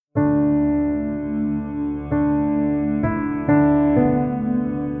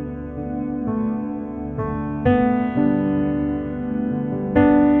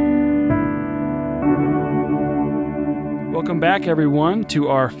back, everyone, to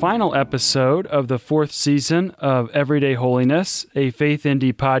our final episode of the 4th season of Everyday Holiness, a Faith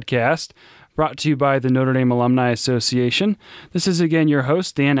Indie podcast brought to you by the Notre Dame Alumni Association. This is again your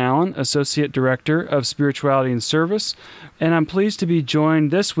host, Dan Allen, Associate Director of Spirituality and Service, and I'm pleased to be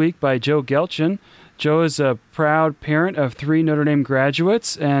joined this week by Joe Gelchin. Joe is a proud parent of 3 Notre Dame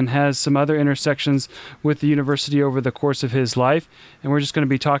graduates and has some other intersections with the university over the course of his life, and we're just going to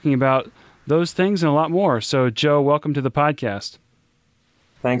be talking about those things and a lot more. So, Joe, welcome to the podcast.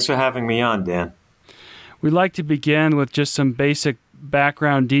 Thanks for having me on, Dan. We'd like to begin with just some basic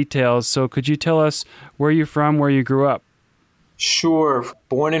background details. So could you tell us where you're from, where you grew up? Sure.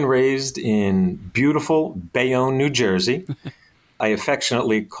 Born and raised in beautiful Bayonne, New Jersey. I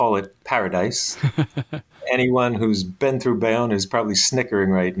affectionately call it paradise. Anyone who's been through Bayonne is probably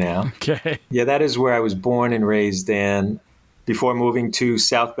snickering right now. Okay. Yeah, that is where I was born and raised, Dan, before moving to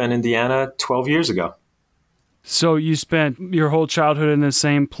South Bend, Indiana 12 years ago. So you spent your whole childhood in the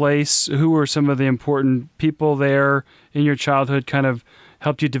same place. Who were some of the important people there in your childhood kind of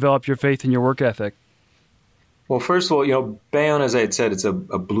helped you develop your faith and your work ethic? Well, first of all, Bayonne, as I had said, it's a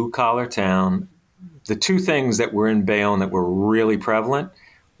blue-collar town. The 2 things that were in Bayonne that were really prevalent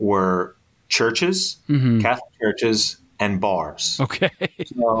were churches, Catholic churches, and bars. Okay.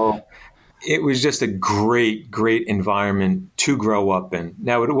 So it was just a great environment to grow up in.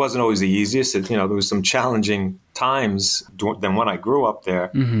 Now, it wasn't always the easiest. There was some challenging times than when I grew up there,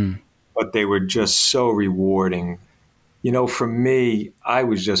 but they were just so rewarding. For me, I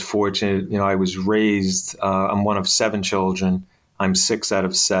was just fortunate. I was raised, I'm one of 7 children. I'm 6 out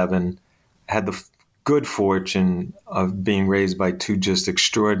of 7. I had the good fortune of being raised by 2 just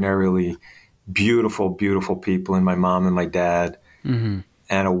extraordinarily beautiful people in my mom and my dad.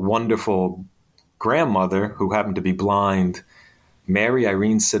 And a wonderful grandmother who happened to be blind, Mary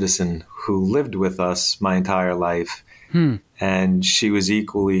Irene Citizen, who lived with us my entire life. And she was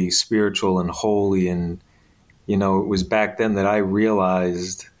equally spiritual and holy. And, it was back then that I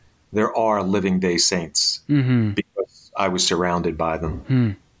realized there are living day saints because I was surrounded by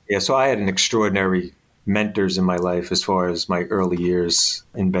them. Yeah, so I had an extraordinary mentors in my life as far as my early years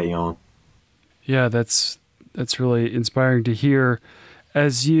in Bayonne. Yeah, that's really inspiring to hear.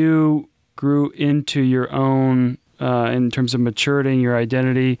 As you grew into your own, in terms of maturity and your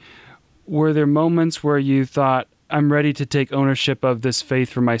identity, were there moments where you thought, I'm ready to take ownership of this faith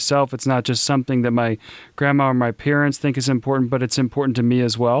for myself? It's not just something that my grandma or my parents think is important, but it's important to me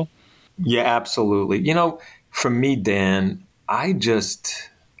as well? Yeah, absolutely. For me, Dan, I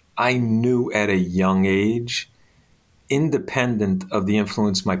knew at a young age, independent of the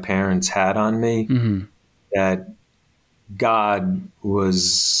influence my parents had on me, that God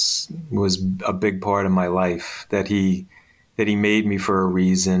was a big part of my life, that he made me for a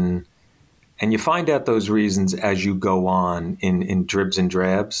reason. And you find out those reasons as you go on in dribs and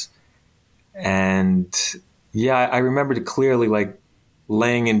drabs. And yeah, I remembered it clearly, like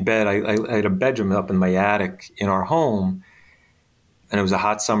laying in bed. I had a bedroom up in my attic in our home, and it was a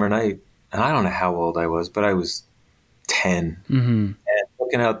hot summer night. And I don't know how old I was, but I was 10. And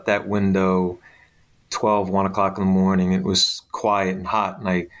looking out that window, 1 o'clock in the morning, it was quiet and hot, and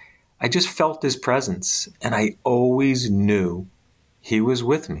I just felt his presence, and I always knew he was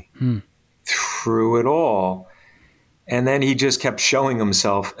with me through it all. And then he just kept showing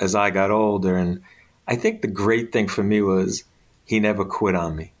himself as I got older, and I think the great thing for me was he never quit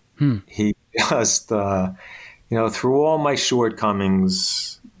on me. He just, through all my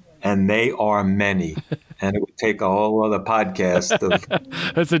shortcomings, and they are many, and it would take a whole other podcast.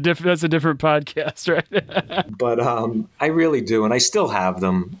 That's a different podcast, right? But I really do, and I still have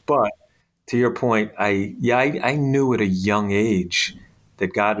them. But to your point, I knew at a young age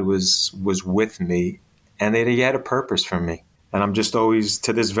that God was with me, and that He had a purpose for me. And I'm just always,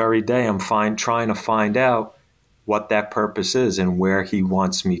 to this very day, I'm trying to find out what that purpose is and where He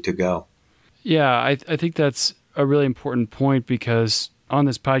wants me to go. Yeah, I think that's a really important point, because on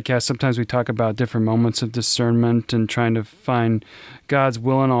this podcast, sometimes we talk about different moments of discernment and trying to find God's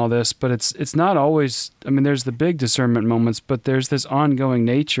will in all this, but it's not always, there's the big discernment moments, but there's this ongoing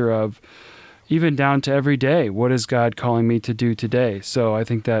nature of even down to every day, what is God calling me to do today? So I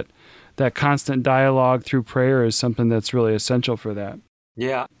think that constant dialogue through prayer is something that's really essential for that.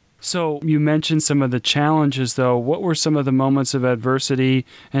 Yeah. So you mentioned some of the challenges, though. What were some of the moments of adversity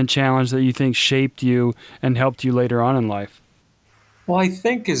and challenge that you think shaped you and helped you later on in life? Well, I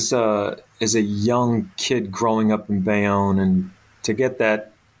think as a young kid growing up in Bayonne, and to get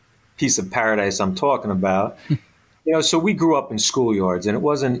that piece of paradise I'm talking about, so we grew up in schoolyards, and it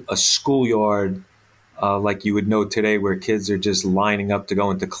wasn't a schoolyard like you would know today, where kids are just lining up to go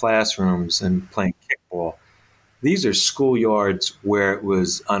into classrooms and playing kickball. these are schoolyards where it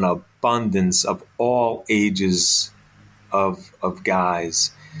was an abundance of all ages of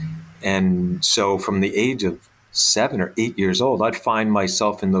guys. And so from the age of 7 or 8 years old, I'd find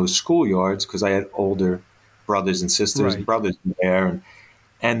myself in those schoolyards because I had older brothers and sisters and Right. brothers there.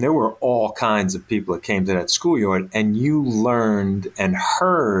 And there were all kinds of people that came to that schoolyard, and you learned and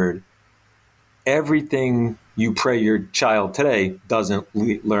heard everything you pray your child today doesn't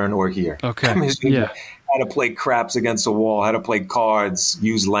learn or hear. Okay. I mean, Yeah. how to play craps against a wall, how to play cards,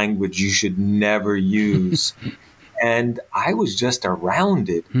 use language you should never use. And I was just around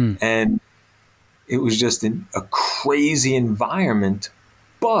it. And it was just a crazy environment.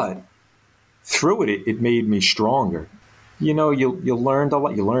 But through it, it made me stronger. You know, you learned a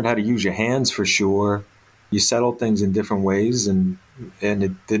lot. You learned how to use your hands for sure. You settled things in different ways, and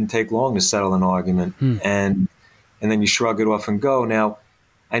it didn't take long to settle an argument. And then you shrug it off and go. Now,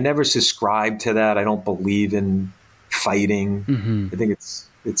 I never subscribed to that. I don't believe in fighting. I think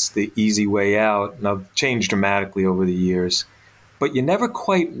it's the easy way out. And I've changed dramatically over the years. But you never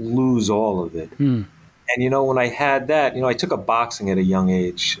quite lose all of it. And, you know, when I had that, you know, I took up boxing at a young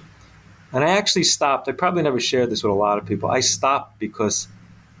age. And I actually stopped. I probably never shared this with a lot of people. I stopped because,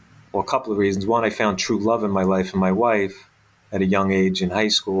 well, a couple of reasons. One, I found true love in my life and my wife at a young age in high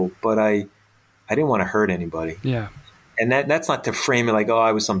school. But I didn't want to hurt anybody. Yeah. And that's not to frame it like, oh,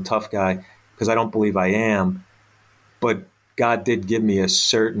 I was some tough guy, because I don't believe I am. But God did give me a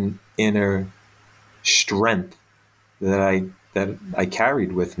certain inner strength that I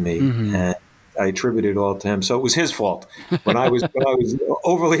carried with me, and I attribute it all to Him. So it was His fault. When I was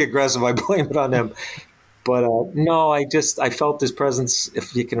overly aggressive, I blame it on Him. But no, I felt His presence.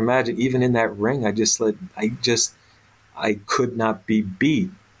 If you can imagine, even in that ring, I could not be beat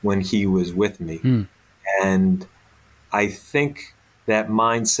when He was with me, and I think that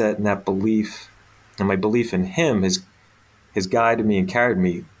mindset and that belief, and my belief in Him, has guided me and carried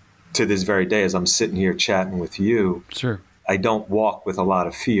me to this very day as I'm sitting here chatting with you. Sure. I don't walk with a lot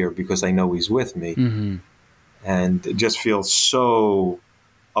of fear because I know He's with me. And it just feel so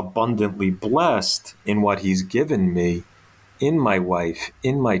abundantly blessed in what He's given me, in my wife,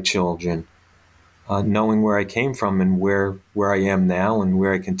 in my children, knowing where I came from and where I am now and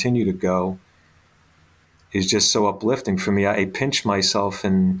where I continue to go is just so uplifting for me. I pinch myself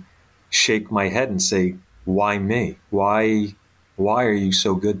and shake my head and say, why me? Why are you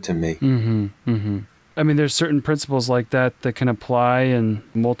so good to me? I mean, there's certain principles like that can apply in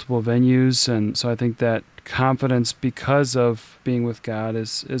multiple venues. And so I think that confidence because of being with God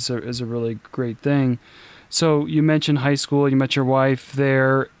is a really great thing. So you mentioned high school, you met your wife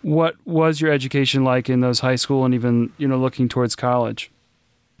there. What was your education like in those high school and even, you know, looking towards college?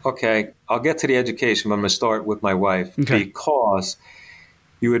 Okay, I'll get to the education, but I'm going to start with my wife, Okay. because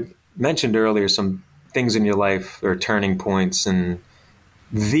you had mentioned earlier some things in your life or turning points, and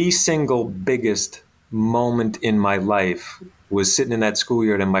the single biggest moment in my life was sitting in that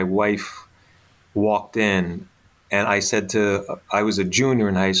schoolyard and my wife walked in, and I was a junior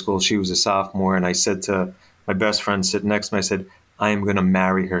in high school, she was a sophomore, and I said to my best friend sitting next to me, I said, I am going to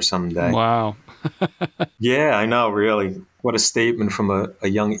marry her someday. Wow. Yeah, I know, really. What a statement from a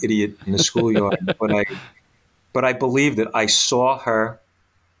young idiot in the schoolyard. But I believed it. I saw her,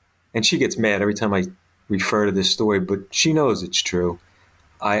 and she gets mad every time I refer to this story, but she knows it's true.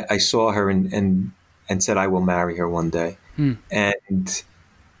 I saw her and said, I will marry her one day. And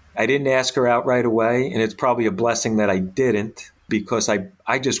I didn't ask her out right away, and it's probably a blessing that I didn't, because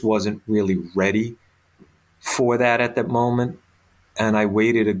I just wasn't really ready for that at that moment. And I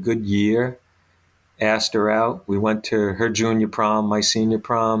waited a good year, asked her out. We went to her junior prom, my senior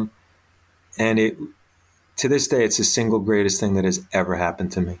prom, and to this day, it's the single greatest thing that has ever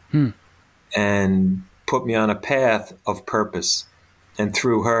happened to me, and put me on a path of purpose. And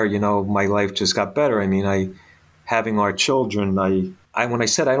through her, you know, my life just got better. I mean, having our children, when I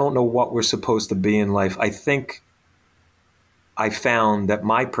said I don't know what we're supposed to be in life, I think I found that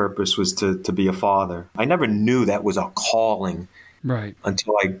my purpose was to be a father. I never knew that was a calling, Right.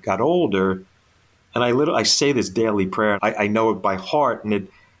 until I got older. And I say this daily prayer. I know it by heart, and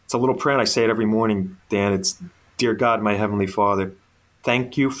it's a little prayer, and I say it every morning, Dan. It's, Dear God, my Heavenly Father,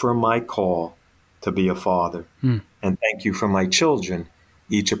 thank you for my call to be a father. And thank you for my children,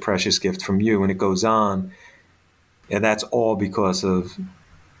 each a precious gift from you. And it goes on. And that's all because of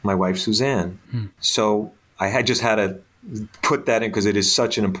my wife, Suzanne. So I had to put that in, because it is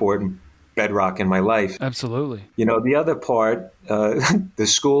such an important bedrock in my life. Absolutely. You know, the other part, the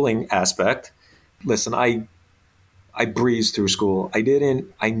schooling aspect, listen, I breezed through school.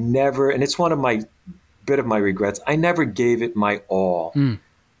 I never, and it's one of my regrets, I never gave it my all.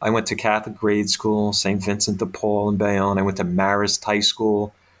 I went to Catholic grade school, St. Vincent de Paul in Bayonne. I went to Marist High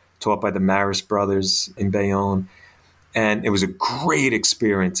School, taught by the Marist brothers in Bayonne. And it was a great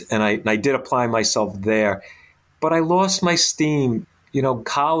experience. And I did apply myself there. But I lost my steam.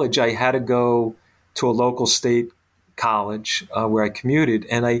 College, I had to go to a local state college where I commuted.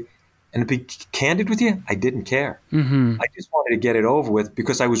 And to be candid with you, I didn't care. Mm-hmm. I just wanted to get it over with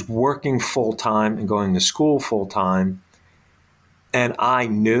because I was working full-time and going to school full-time. And I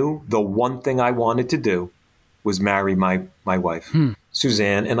knew the one thing I wanted to do was marry my wife,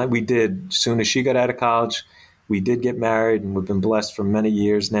 Suzanne. And we did. As soon as she got out of college, we did get married, and we've been blessed for many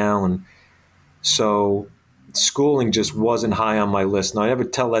years now. And so schooling just wasn't high on my list. Now, I never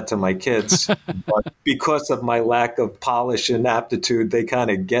tell that to my kids, but because of my lack of polish and aptitude, they kind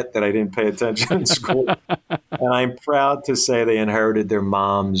of get that I didn't pay attention in school. And I'm proud to say they inherited their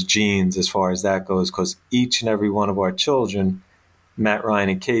mom's genes as far as that goes, because each and every one of our children, Matt, Ryan,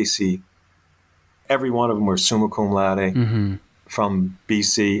 and Casey, every one of them were summa cum laude from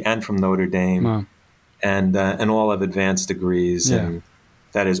BC and from Notre Dame. Wow. And all have advanced degrees, and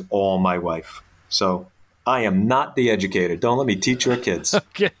that is all my wife. So I am not the educator. Don't let me teach your kids.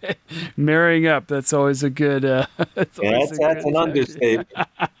 Okay. Marrying up, that's always a good... that's an understatement.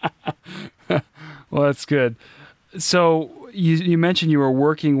 Well, that's good. So you mentioned you were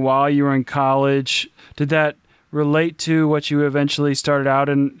working while you were in college. Did that relate to what you eventually started out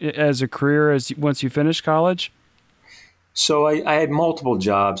in as a career once you finished college? So I had multiple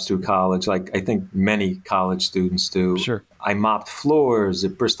jobs through college, like I think many college students do. Sure. I mopped floors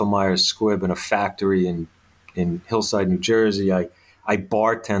at Bristol Myers Squibb in a factory in Hillside, New Jersey. I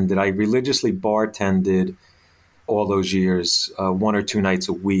bartended. I religiously bartended all those years, 1 or 2 nights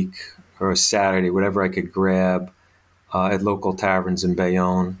a week or a Saturday, whatever I could grab at local taverns in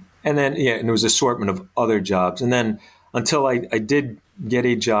Bayonne. And then, and there was an assortment of other jobs. And then until I did get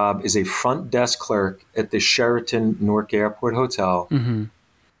a job as a front desk clerk at the Sheraton Newark Airport Hotel. Mm-hmm.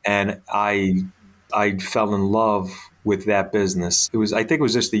 And I fell in love with that business. I think it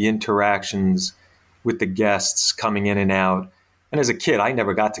was just the interactions with the guests coming in and out. And as a kid, I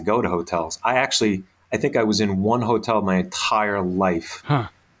never got to go to hotels. I think I was in one hotel my entire life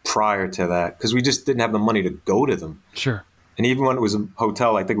prior to that, because we just didn't have the money to go to them. Sure. And even when it was a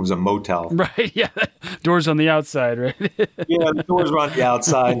hotel, I think it was a motel. Right, yeah. Doors on the outside, right? Yeah, the doors were on the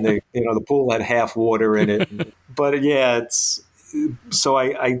outside, and the pool had half water in it. But so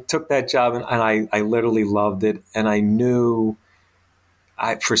I took that job, and I literally loved it. And I knew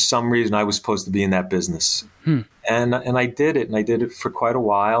for some reason I was supposed to be in that business. And I did it, and I did it for quite a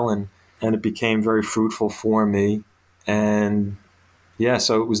while, and it became very fruitful for me. And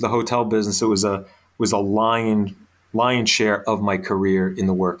so it was the hotel business. It was a lion's share of my career in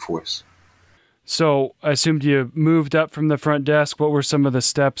the workforce. So I assumed you moved up from the front desk. What were some of the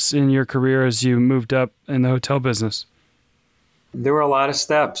steps in your career as you moved up in the hotel business? There were a lot of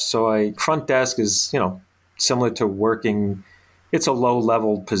steps. So front desk is, similar to working. It's a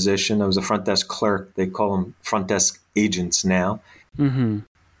low-level position. I was a front desk clerk. They call them front desk agents now. Mm-hmm.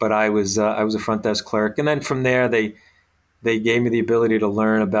 But I was a front desk clerk. And then from there, they gave me the ability to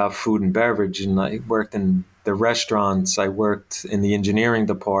learn about food and beverage. And I worked in the restaurants. I worked in the engineering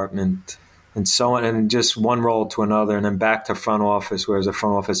department and so on, and just one role to another, and then back to front office, where I was a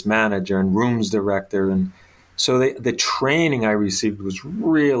front office manager and rooms director. And so the training I received was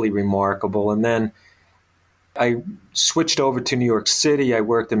really remarkable. And then I switched over to New York City. I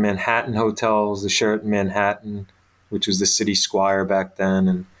worked in Manhattan hotels, the Sheraton Manhattan, which was the City Squire back then,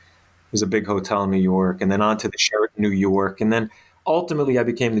 and it was a big hotel in New York, and then on to the Sheraton New York. And then ultimately I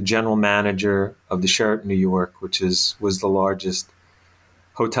became the general manager of the Sheraton New York, which was the largest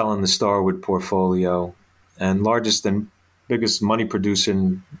hotel in the Starwood portfolio and largest and biggest money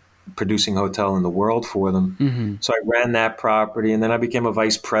producing hotel in the world for them. Mm-hmm. So I ran that property, and then I became a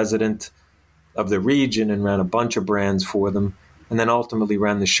vice president of the region and ran a bunch of brands for them, and then ultimately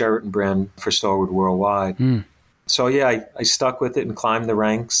ran the Sheraton brand for Starwood worldwide. So I stuck with it and climbed the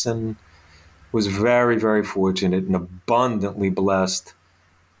ranks, and was very, very fortunate and abundantly blessed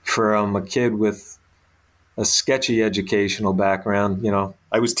from a kid with a sketchy educational background.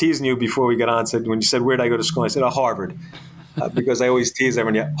 I was teasing you before we got on. When you said, "Where'd I go to school?" I said, Harvard, because I always tease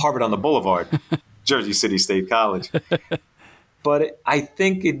everyone, Harvard on the Boulevard, Jersey City State College. But I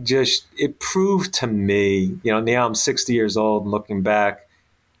think it proved to me, now I'm 60 years old and looking back,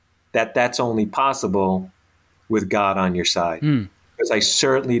 that's only possible with God on your side. Because I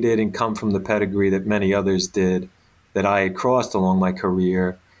certainly didn't come from the pedigree that many others did, that I had crossed along my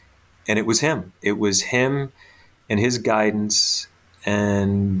career. And it was him. It was him and his guidance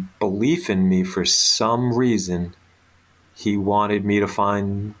and belief in me. For some reason, he wanted me to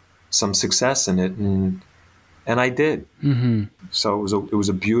find some success in it, and I did. Mm-hmm. So it was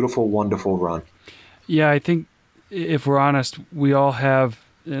a beautiful, wonderful run. Yeah, I think if we're honest, we all have,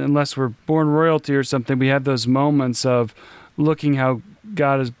 unless we're born royalty or something, we have those moments of looking how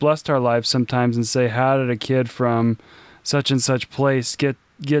God has blessed our lives sometimes and say, how did a kid from such and such place get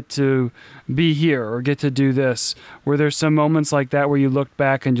to be here or get to do this? Were there some moments like that where you looked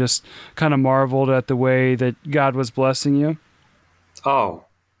back and just kind of marveled at the way that God was blessing you? Oh,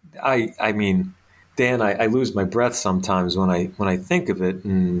 I mean, Dan, I lose my breath sometimes when I think of it.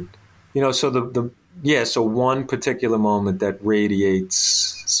 And, so one particular moment that radiates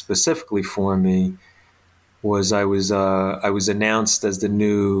specifically for me was I was announced as the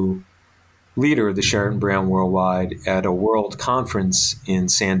new leader of the Sheraton Brown Worldwide at a world conference in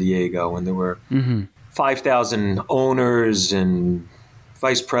San Diego, and there were 5,000 owners and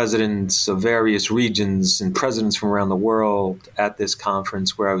vice presidents of various regions and presidents from around the world at this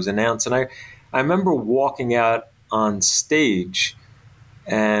conference where I was announced. And I remember walking out on stage,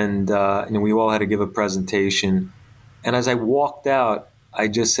 and we all had to give a presentation. And as I walked out, I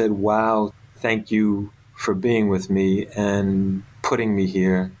just said, wow, thank you for being with me and putting me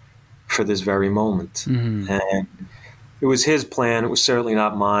here for this very moment. Mm-hmm. And it was his plan. It was certainly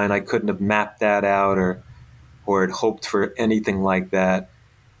not mine. I couldn't have mapped that out or had hoped for anything like that.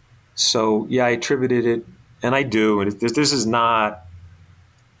 So, yeah, I attributed it, and I do, and this is not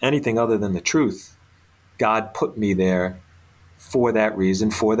anything other than the truth. God put me there for that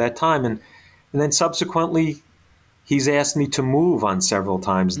reason, for that time. And then subsequently, he's asked me to move on several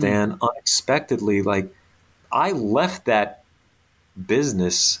times, Dan, unexpectedly. Like, I left that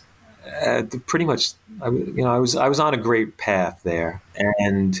business pretty much, I was on a great path there.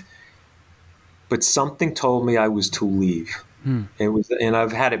 But something told me I was to leave. It was, and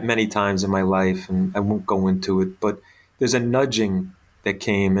I've had it many times in my life, and I won't go into it, but there's a nudging that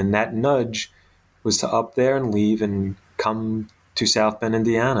came, and that nudge was to up there and leave and come to South Bend,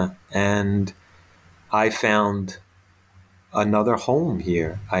 Indiana. And I found another home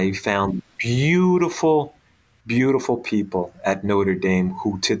here. I found beautiful, beautiful people at Notre Dame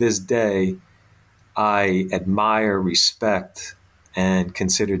who to this day I admire, respect, and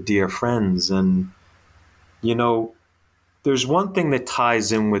consider dear friends. And, there's one thing that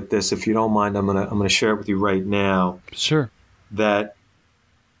ties in with this, if you don't mind. I'm gonna share it with you right now. Sure. And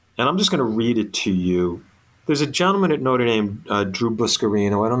I'm just gonna read it to you. There's a gentleman at Notre Dame, Drew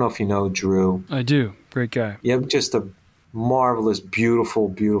Buscarino. I don't know if you know Drew. I do. Great guy. Yeah, just a marvelous, beautiful,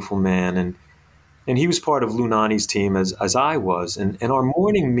 beautiful man. And he was part of Lou Nanne's team as I was. And our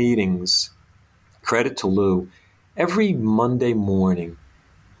morning meetings, credit to Lou, every Monday morning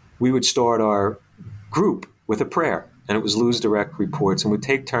we would start our group with a prayer. And it was Lou's direct reports, and we'd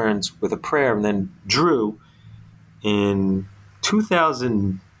take turns with a prayer. And then Drew, in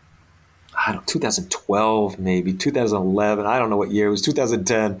 2012, maybe 2011, I don't know what year, it was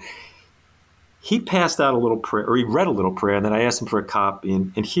 2010, he passed out a little prayer, or he read a little prayer, and then I asked him for a copy.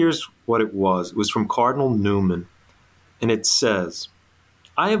 And here's what it was. It was from Cardinal Newman, and it says,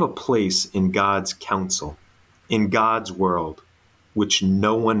 I have a place in God's counsel, in God's world, which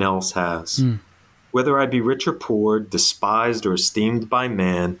no one else has. Whether I be rich or poor, despised or esteemed by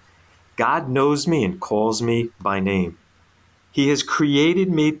man, God knows me and calls me by name. He has created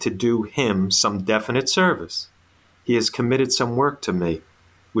me to do him some definite service. He has committed some work to me,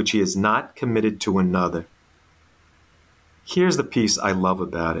 which he has not committed to another. Here's the piece I love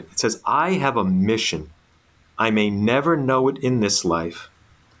about it. It says, I have a mission. I may never know it in this life,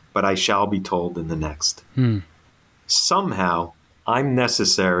 but I shall be told in the next. Somehow, I'm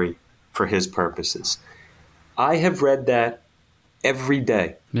necessary for his purposes. I have read that every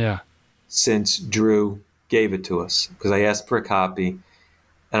day since Drew gave it to us, because I asked for a copy,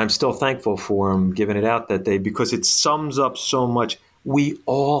 and I'm still thankful for him giving it out that day, because it sums up so much. We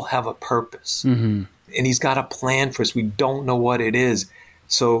all have a purpose, and he's got a plan for us. We don't know what it is.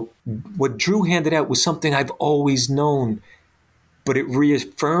 So what Drew handed out was something I've always known, but it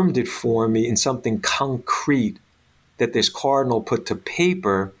reaffirmed it for me in something concrete that this cardinal put to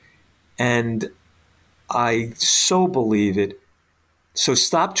paper. And I so believe it. So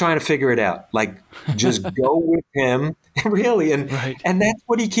stop trying to figure it out. Like, just go with him, really. And that's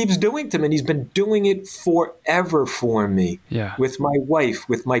what he keeps doing to me. And he's been doing it forever for me. Yeah. With my wife,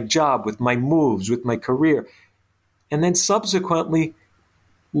 with my job, with my moves, with my career. And then subsequently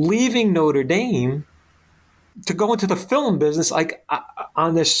leaving Notre Dame to go into the film business. Like,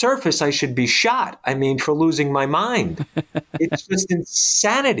 on the surface, I should be shot. I mean, for losing my mind. It's just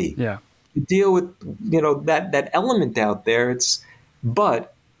insanity. Yeah. To deal with, that element out there.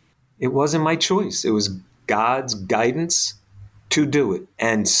 But it wasn't my choice. It was God's guidance to do it.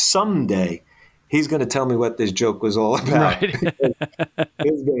 And someday he's going to tell me what this joke was all about. Right.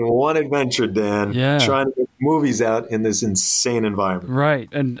 It's been one adventure, Dan, trying to get movies out in this insane environment. Right.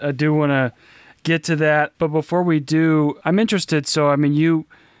 And I do want to get to that. But before we do, I'm interested. So, I mean,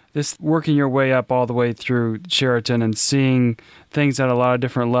 this working your way up all the way through Sheraton and seeing things at a lot of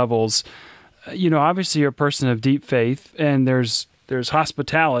different levels, obviously you're a person of deep faith, and there's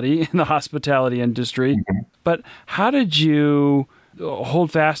hospitality in the hospitality industry. Mm-hmm. But how did you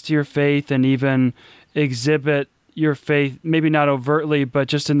hold fast to your faith and even exhibit your faith, maybe not overtly, but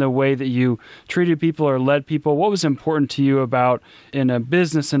just in the way that you treated people or led people? What was important to you about in a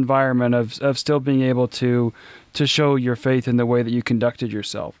business environment of still being able to show your faith in the way that you conducted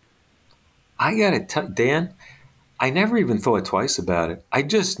yourself? I got to tell Dan, I never even thought twice about it. I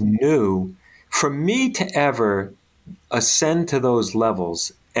just knew for me to ever ascend to those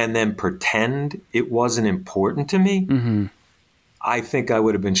levels and then pretend it wasn't important to me, mm-hmm. I think I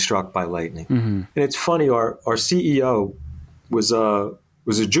would have been struck by lightning. Mm-hmm. And it's funny, our CEO was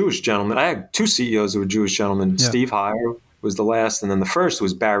a Jewish gentleman. I had two CEOs who were Jewish gentlemen. Yeah. Steve Heyer was the last, and then the first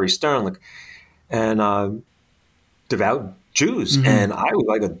was Barry Sternlich, and devout Jews. Mm-hmm. And I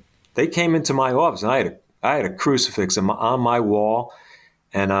was they came into my office, and I had a crucifix on my wall,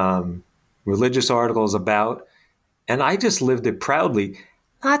 and religious articles about, and I just lived it proudly,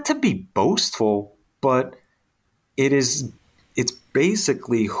 not to be boastful, but it's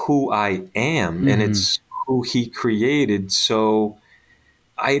basically who I am, mm-hmm. and it's who he created. So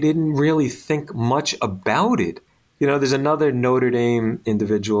I didn't really think much about it. There's another Notre Dame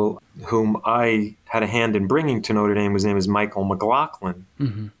individual whom I had a hand in bringing to Notre Dame. His name is Michael McLaughlin.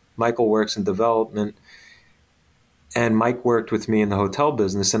 Mm-hmm. Michael works in development, and Mike worked with me in the hotel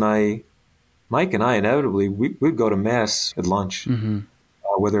business. And Mike and I inevitably, we'd go to Mass at lunch, mm-hmm.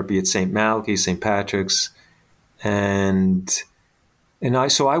 Whether it be at St. Malachy, St. Patrick's.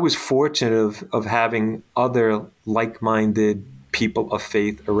 So I was fortunate of having other like-minded people of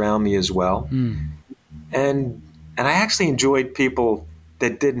faith around me as well. Mm. And I actually enjoyed people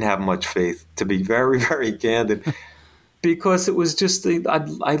that didn't have much faith, to be very, very candid, because it was just,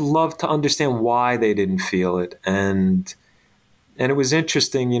 I love to understand why they didn't feel it. And it was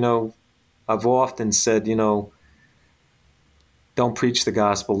interesting, I've often said, don't preach the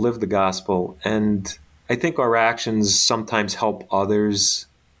gospel, live the gospel. And I think our actions sometimes help others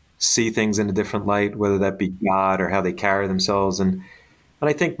see things in a different light, whether that be God or how they carry themselves. And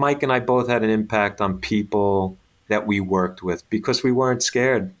I think Mike and I both had an impact on people that we worked with because we weren't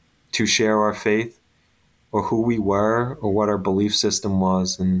scared to share our faith or who we were or what our belief system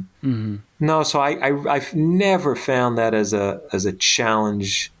was. And mm-hmm. No, so I've never found that as a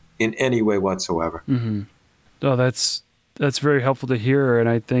challenge in any way whatsoever. Mm-hmm. Oh, that's very helpful to hear, and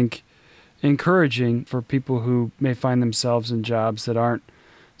I think encouraging for people who may find themselves in jobs that aren't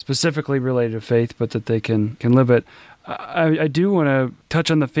specifically related to faith, but that they can live it. I do want to touch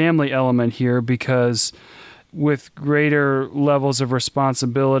on the family element here, because with greater levels of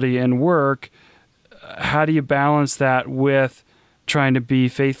responsibility and work, how do you balance that with trying to be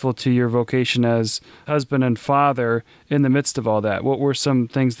faithful to your vocation as husband and father in the midst of all that? What were some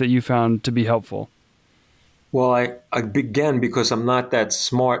things that you found to be helpful? Well, I began, because I'm not that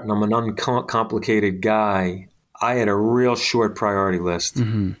smart and I'm an uncomplicated guy, I had a real short priority list.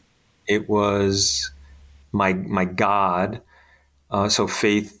 Mm-hmm. It was my God. So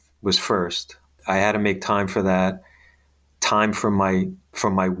faith was first. I had to make time for that, time for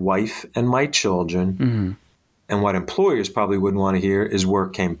my wife and my children. Mm-hmm. And what employers probably wouldn't want to hear is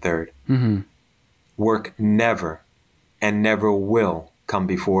work came third. Mm-hmm. Work never and never will come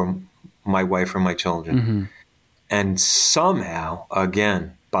before my wife or my children. Mm-hmm. And somehow,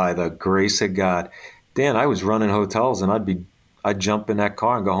 again, by the grace of God, Dan, I was running hotels, and I'd jump in that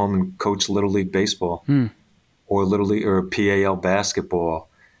car and go home and coach Little League baseball or Little League or PAL basketball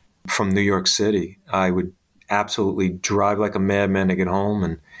from New York City. I would absolutely drive like a madman to get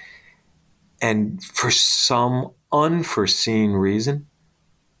home, and for some unforeseen reason,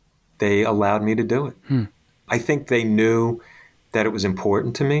 they allowed me to do it. I think they knew that it was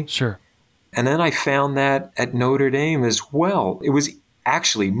important to me. Sure. And then I found that at Notre Dame as well. It was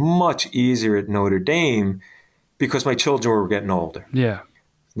actually much easier at Notre Dame because my children were getting older. Yeah.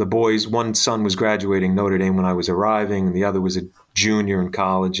 The boys, one son was graduating Notre Dame when I was arriving, and the other was a junior in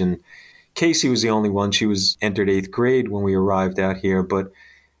college. And Casey was the only one. She was entered 8th grade when we arrived out here. But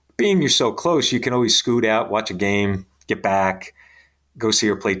being you're so close, you can always scoot out, watch a game, get back, go see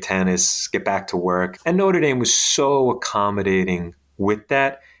her play tennis, get back to work. And Notre Dame was so accommodating with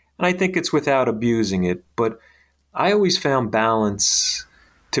that. And I think it's without abusing it. But I always found balance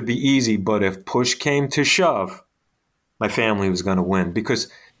to be easy, but if push came to shove, my family was going to win, because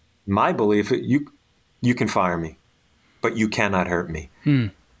my belief, you can fire me, but you cannot hurt me,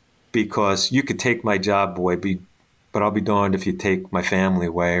 because you could take my job away, but I'll be darned if you take my family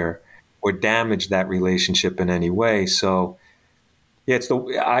away or damage that relationship in any way. So yeah,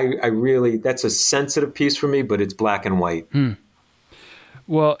 I really, that's a sensitive piece for me, but it's black and white.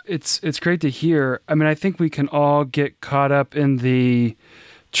 Well, it's great to hear. I mean, I think we can all get caught up in the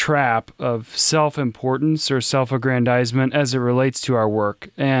trap of self-importance or self-aggrandizement as it relates to our work.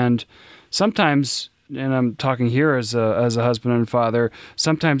 And sometimes, and I'm talking here as a husband and father,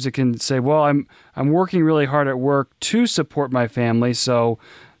 sometimes it can say, well, I'm working really hard at work to support my family, so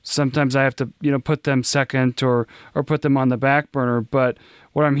sometimes I have to, put them second or put them on the back burner. But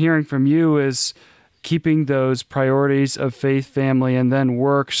what I'm hearing from you is keeping those priorities of faith, family, and then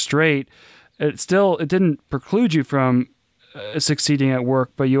work straight. It didn't preclude you from succeeding at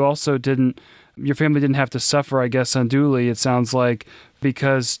work, but you also your family didn't have to suffer, I guess, unduly, it sounds like,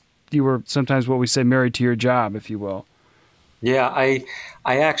 because you were sometimes what we say married to your job, if you will. Yeah, I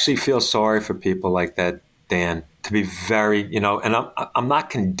actually feel sorry for people like that, Dan, to be very, and I'm not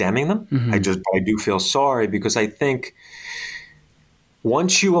condemning them. I do feel sorry, because I think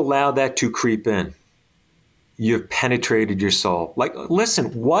once you allow that to creep in, you've penetrated your soul. Like, listen,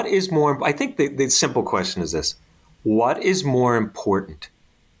 what is more, I think the simple question is this: what is more important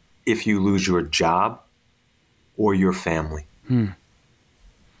if you lose your job or your family?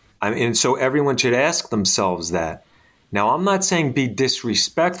 And so everyone should ask themselves that. Now, I'm not saying be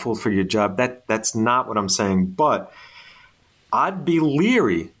disrespectful for your job. That's not what I'm saying. But I'd be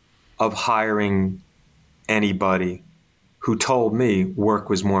leery of hiring anybody who told me work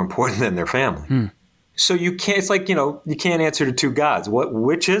was more important than their family. So you can't, it's like, you can't answer to two gods.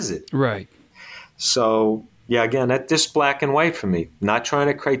 Which is it? Right. So, yeah, again, that's just black and white for me. Not trying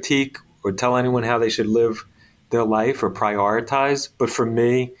to critique or tell anyone how they should live their life or prioritize. But for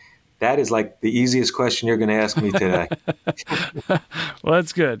me, that is like the easiest question you're going to ask me today. Well,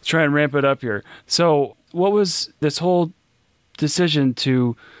 that's good. Try and ramp it up here. So what was this whole decision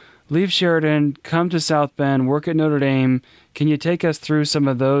to leave Sheridan, come to South Bend, work at Notre Dame? Can you take us through some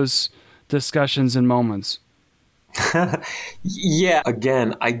of those discussions and moments? Yeah,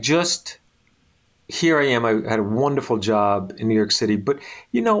 again, here I am. I had a wonderful job in New York City, but,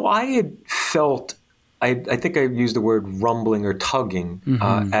 I had felt, I think I used the word rumbling or tugging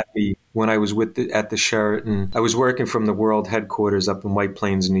at me when I was at the Sheraton. I was working from the world headquarters up in White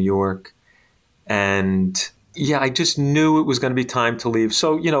Plains, New York. And yeah, I just knew it was going to be time to leave.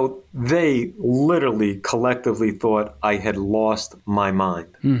 So, they literally collectively thought I had lost my mind.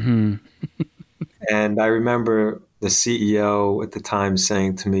 And I remember the CEO at the time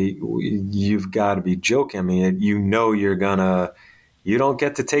saying to me, "You've got to be joking. I mean, you don't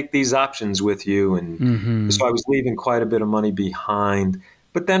get to take these options with you." And so I was leaving quite a bit of money behind.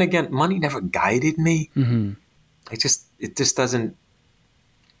 But then again, money never guided me. It just doesn't.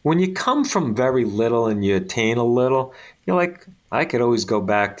 When you come from very little and you attain a little, you're like, I could always go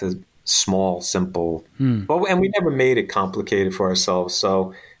back to small, simple. But and we never made it complicated for ourselves.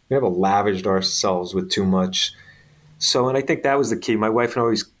 So we never lavished ourselves with too much. So, and I think that was the key. My wife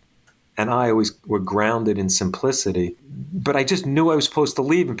and I always were grounded in simplicity. But I just knew I was supposed to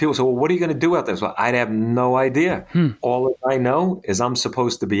leave. And people said, well, what are you going to do out there? So I'd have no idea. All I know is I'm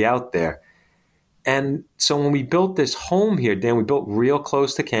supposed to be out there. And so when we built this home here, Dan, we built real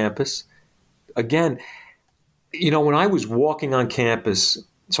close to campus. Again, when I was walking on campus,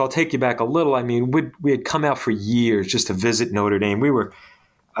 so I'll take you back a little. I mean, we had come out for years just to visit Notre Dame.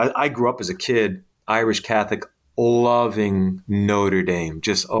 I grew up as a kid, Irish Catholic, loving Notre Dame.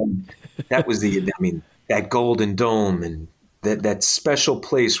 That was that Golden Dome and that special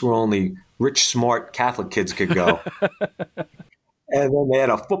place where only rich, smart Catholic kids could go. And then they had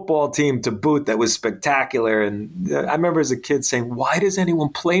a football team to boot that was spectacular. And I remember as a kid saying, why does anyone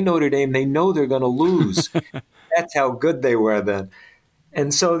play Notre Dame? They know they're going to lose. That's how good they were then.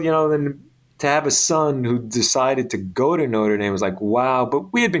 And so, then to have a son who decided to go to Notre Dame was like, wow.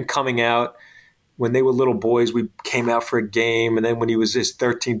 But we had been coming out when they were little boys. We came out for a game. And then when he was his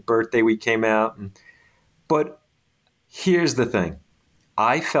 13th birthday, we came out. But here's the thing.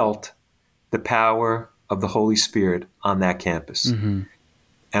 I felt the power of the Holy Spirit on that campus. And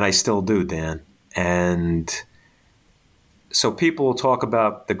I still do, Dan. And so people will talk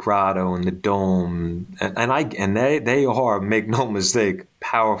about the grotto and the dome, and they are, make no mistake,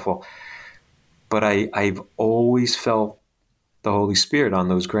 powerful. But I've always felt the Holy Spirit on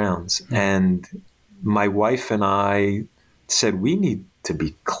those grounds. And my wife and I said, we need to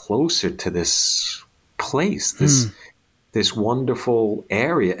be closer to this place, this wonderful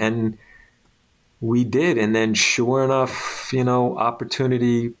area. And we did. And then sure enough,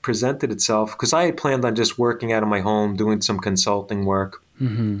 opportunity presented itself, because I had planned on just working out of my home, doing some consulting work.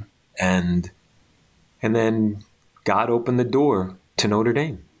 Mm-hmm. And then God opened the door to Notre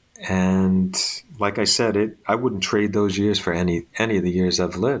Dame. And like I said, I wouldn't trade those years for any of the years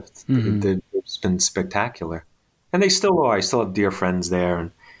I've lived. Mm-hmm. It's been spectacular. And they still are. I still have dear friends there,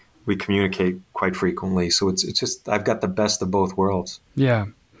 and we communicate quite frequently. So it's just, I've got the best of both worlds. Yeah.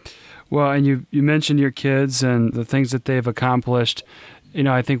 Well, and you mentioned your kids and the things that they've accomplished.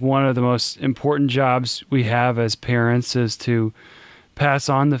 I think one of the most important jobs we have as parents is to pass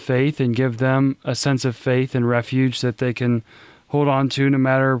on the faith and give them a sense of faith and refuge that they can hold on to no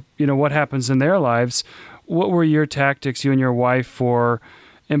matter, what happens in their lives. What were your tactics, you and your wife, for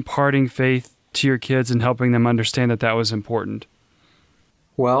imparting faith to your kids and helping them understand that was important?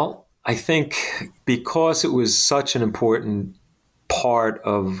 Well, I think because it was such an important part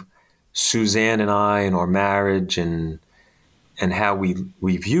of Suzanne and I and our marriage and how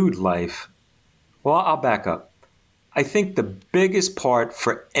we viewed life, well, I'll back up. I think the biggest part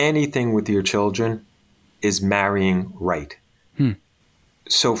for anything with your children is marrying right.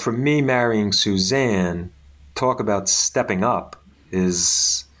 So for me, marrying Suzanne, talk about stepping up,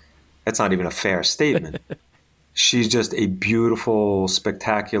 that's not even a fair statement. She's just a beautiful,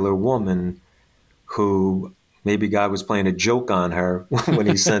 spectacular woman who maybe God was playing a joke on her when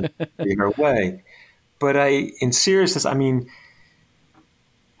he sent me her way. But in seriousness, I mean,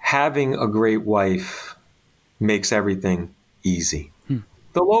 having a great wife makes everything easy.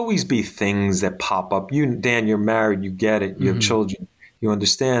 There'll always be things that pop up. Dan, you're married, you get it, you have children, you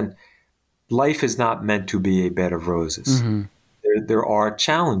understand. Life is not meant to be a bed of roses. There are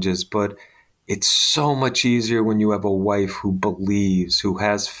challenges, but it's so much easier when you have a wife who believes, who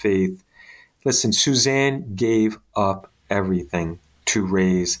has faith. Listen, Suzanne gave up everything to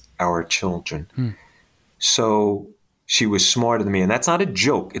raise our children. So she was smarter than me. And that's not a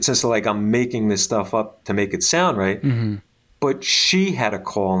joke. It's just like I'm making this stuff up to make it sound right. But she had a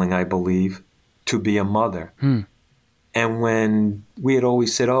calling, I believe, to be a mother. And when we had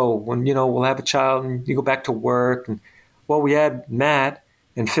always said, we'll have a child and you go back to work. And well, we had Matt,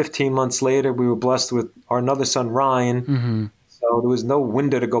 and 15 months later, we were blessed with our another son, Ryan. So there was no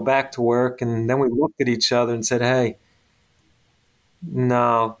window to go back to work. And then we looked at each other and said, hey,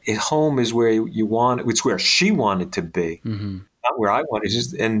 no, home is where you want it. It's where she wanted to be, not where I wanted.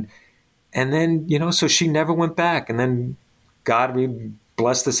 And then, so she never went back. And then God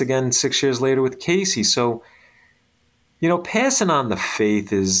blessed us again 6 years later with Casey. So, passing on the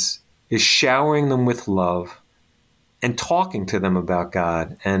faith is showering them with love and talking to them about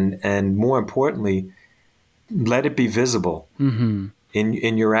God. And more importantly, let it be visible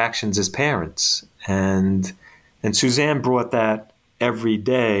in your actions as parents. And Suzanne brought that every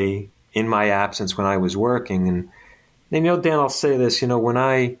day in my absence when I was working. And Dan, I'll say this, when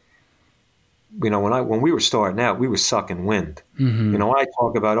we were starting out, we were sucking wind. When I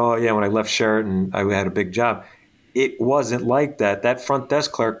talk about, when I left Sheraton, I had a big job. It wasn't like that. That front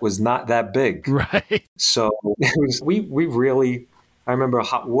desk clerk was not that big. Right. So it was, we really, I remember a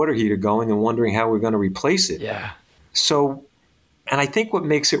hot water heater going and wondering how we were going to replace it. Yeah. So, and I think what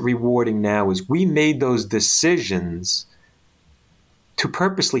makes it rewarding now is we made those decisions to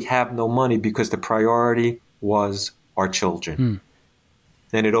purposely have no money because the priority was our children.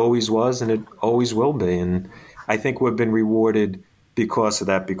 And it always was, and it always will be. And I think we've been rewarded because of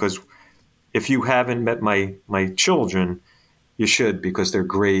that, because if you haven't met my children, you should, because they're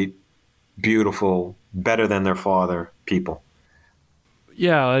great, beautiful, better than their father people.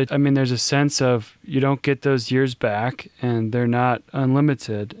 Yeah, I mean, there's a sense of you don't get those years back, and they're not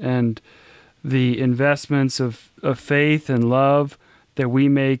unlimited. And the investments of faith and love that we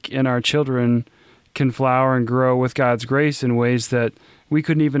make in our children can flower and grow with God's grace in ways that we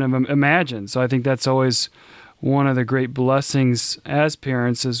couldn't even imagine. So I think that's always one of the great blessings as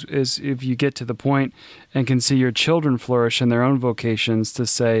parents is if you get to the point and can see your children flourish in their own vocations, to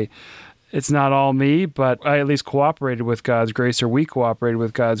say, it's not all me, but I at least cooperated with God's grace, or we cooperated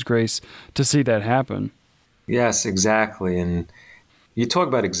with God's grace to see that happen. Yes, exactly. And you talk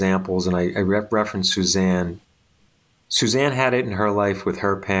about examples, and I referenced Suzanne. Suzanne had it in her life with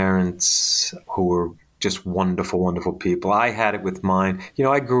her parents, who were just wonderful, wonderful people. I had it with mine.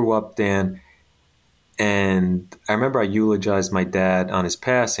 I grew up, Dan, and I remember I eulogized my dad on his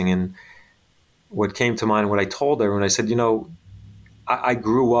passing, and what came to mind, what I told her, when I said, I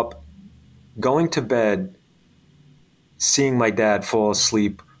grew up going to bed, seeing my dad fall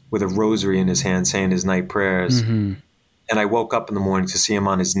asleep with a rosary in his hand, saying his night prayers, and And I woke up in the morning to see him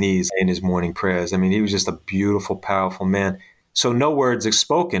on his knees in his morning prayers. I mean, he was just a beautiful, powerful man. So no words are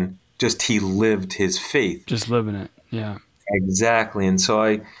spoken, just he lived his faith. Just living it. Yeah. Exactly. And so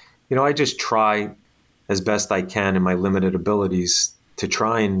I just try as best I can in my limited abilities to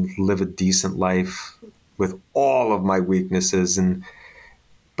try and live a decent life with all of my weaknesses.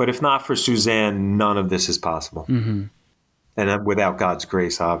 But if not for Suzanne, none of this is possible. Mm-hmm. And without God's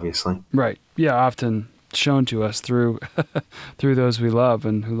grace, obviously. Right. Yeah. Often shown to us through those we love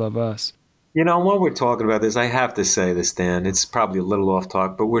and who love us. While we're talking about this, I have to say this, Dan. It's probably a little off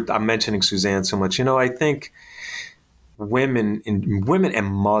talk, but I'm mentioning Suzanne so much. I think women and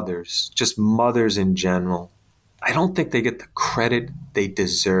mothers, just mothers in general, I don't think they get the credit they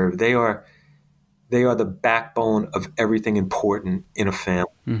deserve. They are the backbone of everything important in a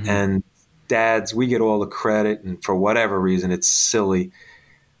family. Mm-hmm. And dads, we get all the credit, and for whatever reason, it's silly.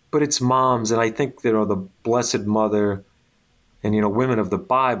 But it's moms, and I think the Blessed Mother and women of the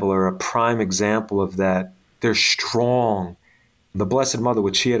Bible are a prime example of that. They're strong. The Blessed Mother,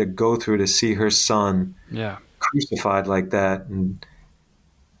 what she had to go through to see her son crucified like that,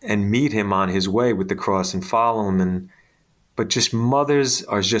 and meet him on his way with the cross and follow him. But just mothers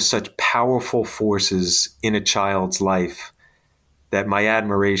are just such powerful forces in a child's life that my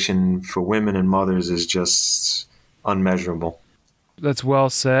admiration for women and mothers is just unmeasurable. That's well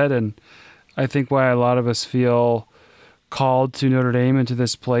said, and I think why a lot of us feel called to Notre Dame and to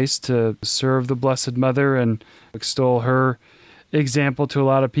this place to serve the Blessed Mother and extol her example to a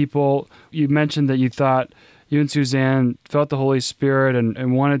lot of people. You mentioned that you thought you and Suzanne felt the Holy Spirit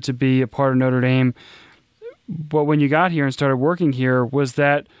and wanted to be a part of Notre Dame. But when you got here and started working here, was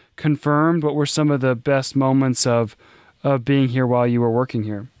that confirmed? What were some of the best moments of being here while you were working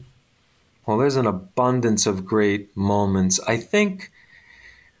here? Well, there's an abundance of great moments. I think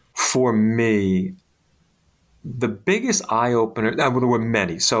for me, the biggest eye-opener, there were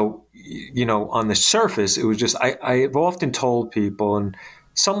many. So, on the surface, it was just, I've often told people, and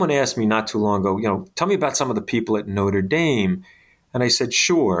someone asked me not too long ago, tell me about some of the people at Notre Dame. And I said,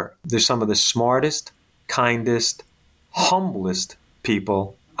 sure, they're some of the smartest, kindest, humblest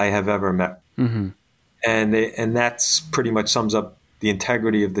people I have ever met. Mm-hmm. And that's pretty much sums up the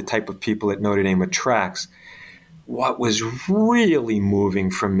integrity of the type of people that Notre Dame attracts. What was really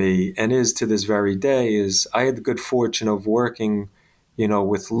moving for me, and is to this very day, is I had the good fortune of working,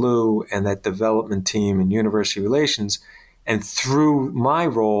 with Lou and that development team in university relations. And through my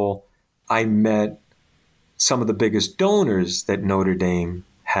role, I met some of the biggest donors that Notre Dame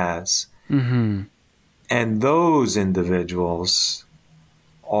has. Mm-hmm. And those individuals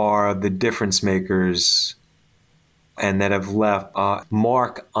are the difference makers and that have left a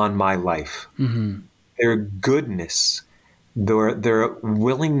mark on my life. Mm-hmm. Their goodness, their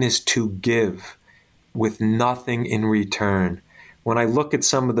willingness to give with nothing in return. When I look at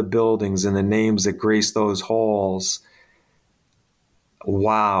some of the buildings and the names that grace those halls,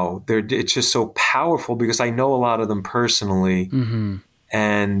 wow, it's just so powerful because I know a lot of them personally. Mm-hmm.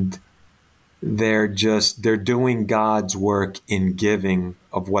 And they're doing God's work in giving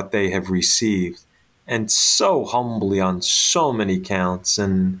of what they have received, and so humbly on so many counts.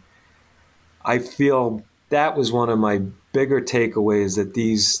 And I feel that was one of my bigger takeaways, that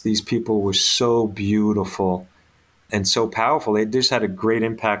these people were so beautiful and so powerful. They just had a great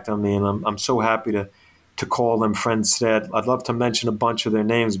impact on me, and I'm so happy to call them friends today. I'd love to mention a bunch of their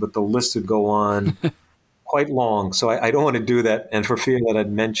names, but the list would go on quite long. So I don't want to do that, and for fear that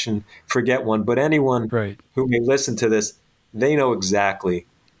I'd forget one. But anyone who may listen to this, they know exactly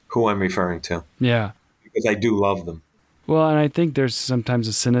who I'm referring to. Yeah. Because I do love them. Well, and I think there's sometimes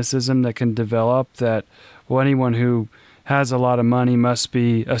a cynicism that can develop that, well, anyone who has a lot of money must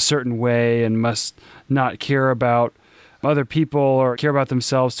be a certain way and must not care about other people or care about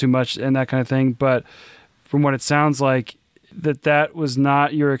themselves too much and that kind of thing. But from what it sounds like, that was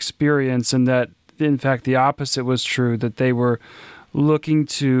not your experience, and that, in fact, the opposite was true, that they were looking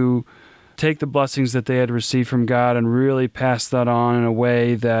to take the blessings that they had received from God and really pass that on in a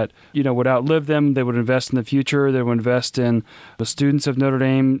way that, would outlive them. They would invest in the future. They would invest in the students of Notre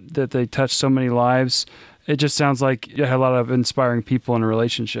Dame, that they touched so many lives. It just sounds like you had a lot of inspiring people and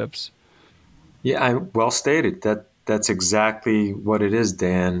relationships. Yeah, well stated. That's exactly what it is,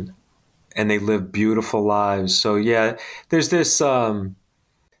 Dan. And they live beautiful lives. So yeah, there's this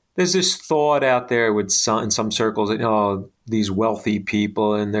thought out there in some circles that, these wealthy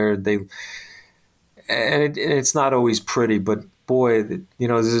people, and it's not always pretty, but boy,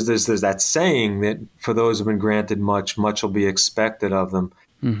 there's that saying that for those who've been granted much, much will be expected of them.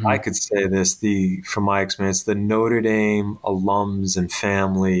 Mm-hmm. I could say this, from my experience, the Notre Dame alums and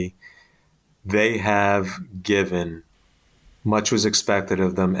family, they have given much was expected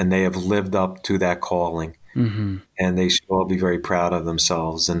of them, and they have lived up to that calling. Mm-hmm. And they should all be very proud of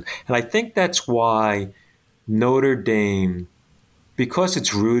themselves. And I think that's why Notre Dame, because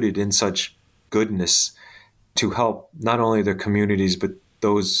it's rooted in such goodness to help not only their communities, but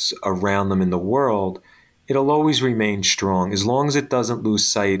those around them in the world, it'll always remain strong as long as it doesn't lose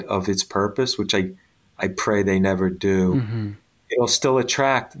sight of its purpose, which I pray they never do. Mm-hmm. It'll still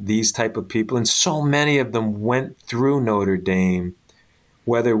attract these type of people. And so many of them went through Notre Dame,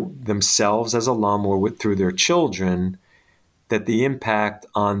 whether themselves as alum or through their children, that the impact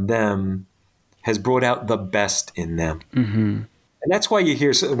on them has brought out the best in them. Mm-hmm. And that's why you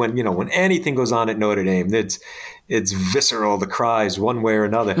hear when anything goes on at Notre Dame, it's visceral, the cries one way or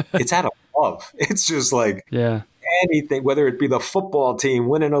another. It's out of love. It's just like anything, whether it be the football team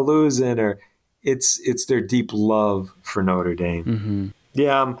winning or losing, or it's their deep love for Notre Dame. Mm-hmm.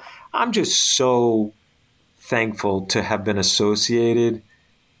 Yeah, I'm just so thankful to have been associated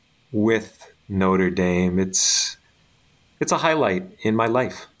with Notre Dame. It's a highlight in my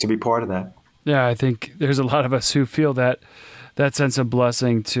life to be part of that. Yeah, I think there's a lot of us who feel that sense of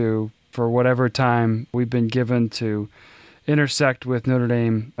blessing for whatever time we've been given to intersect with Notre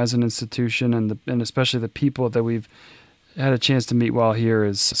Dame as an institution, and especially the people that we've had a chance to meet while here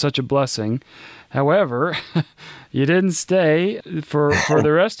is such a blessing. However, you didn't stay for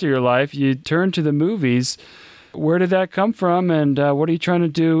the rest of your life. You turned to the movies. Where did that come from, and what are you trying to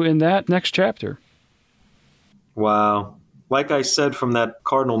do in that next chapter? Wow. Like I said from that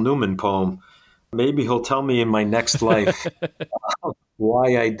Cardinal Newman poem, maybe he'll tell me in my next life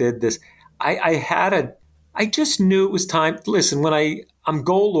why I did this. I just knew it was time. Listen, when I'm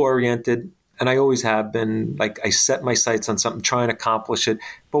goal oriented, and I always have been, like I set my sights on something, trying to accomplish it.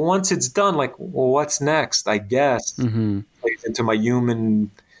 But once it's done, like, well, what's next? I guess plays into my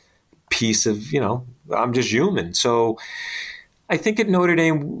human piece of, I'm just human. So I think at Notre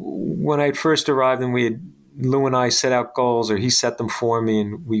Dame, when I first arrived and Lou and I set out goals, or he set them for me,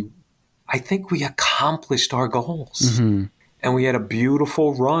 and I think we accomplished our goals. Mm-hmm. And we had a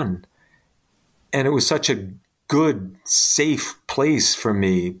beautiful run. And it was such a good, safe place for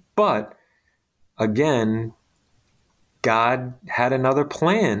me. But again, God had another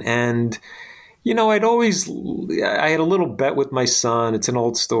plan. And, I had a little bet with my son. It's an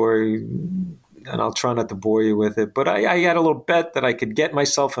old story, and I'll try not to bore you with it. But I had a little bet that I could get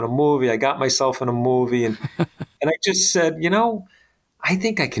myself in a movie. I got myself in a movie. And I just said, I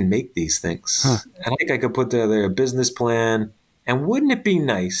think I can make these things. And I think I could put together a business plan. And wouldn't it be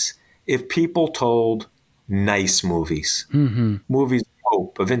nice if people told nice movies, movies of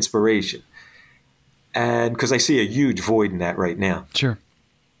hope, of inspiration? And because I see a huge void in that right now. Sure.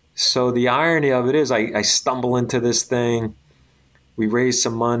 So the irony of it is I stumble into this thing. We raise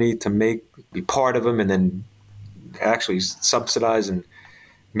some money to be part of them, and then actually subsidize and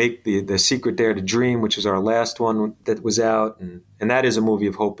make the Secret Dare to Dream, which is our last one that was out. And that is a movie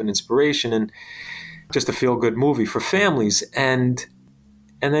of hope and inspiration, and just a feel-good movie for families. And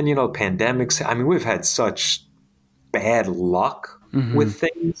then, pandemics. I mean, we've had such bad luck with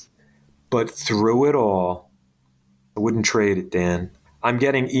things, but through it all, I wouldn't trade it, Dan. I'm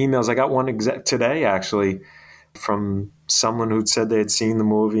getting emails. I got one today, actually, from someone who'd said they had seen the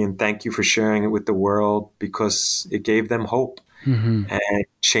movie, and thank you for sharing it with the world, because it gave them hope and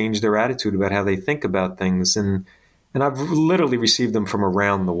changed their attitude about how they think about things. And I've literally received them from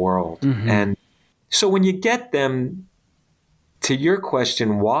around the world. And so when you get them, to your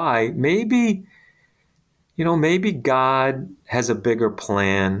question, why, maybe God has a bigger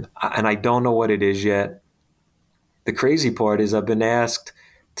plan, and I don't know what it is yet. The crazy part is I've been asked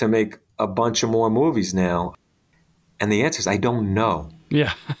to make a bunch of more movies now, and the answer is I don't know.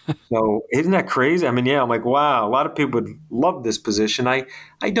 Yeah. So isn't that crazy? I mean, yeah, I'm like, wow, a lot of people would love this position. I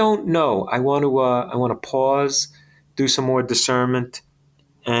don't know. I want to pause, do some more discernment,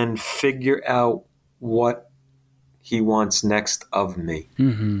 and figure out what he wants next of me.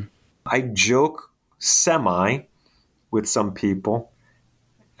 I joke semi with some people,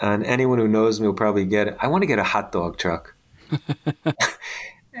 and anyone who knows me will probably get it. I want to get a hot dog truck.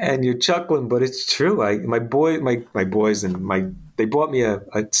 And you're chuckling, but it's true. My boys they bought me a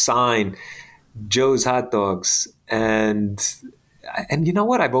sign, Joe's Hot Dogs, and you know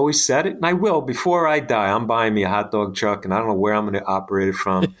what? I've always said it, and I will before I die. I'm buying me a hot dog truck, and I don't know where I'm going to operate it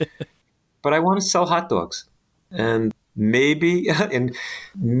from, but I want to sell hot dogs, and maybe I'm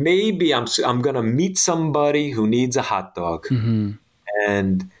going to meet somebody who needs a hot dog,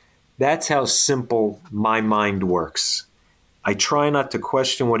 and that's how simple my mind works. I try not to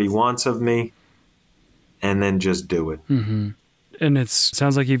question what he wants of me, and then just do it. And it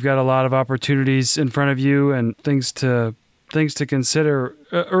sounds like you've got a lot of opportunities in front of you and things to things to consider.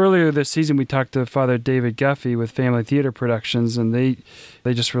 Earlier this season, we talked to Father David Guffey with Family Theater Productions, and they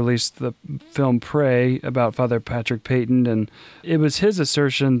just released the film Pray about Father Patrick Peyton, and it was his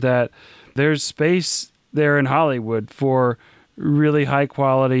assertion that there's space there in Hollywood for really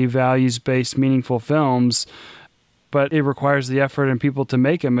high-quality, values-based, meaningful films, but it requires the effort and people to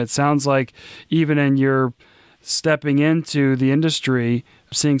make them. It sounds like even in your stepping into the industry,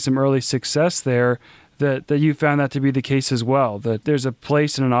 seeing some early success there, that you found that to be the case as well, that there's a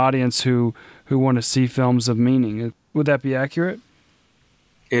place and an audience who want to see films of meaning. Would that be accurate?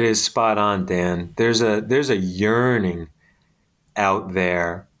 It is spot on, Dan. There's a yearning out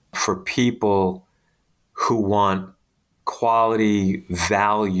there for people who want quality,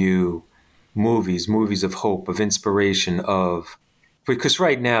 value movies of hope, of inspiration, because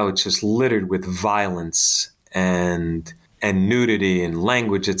right now it's just littered with violence and nudity and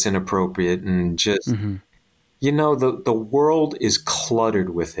language that's inappropriate, and just, the world is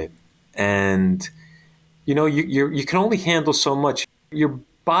cluttered with it. And, you can only handle so much. Your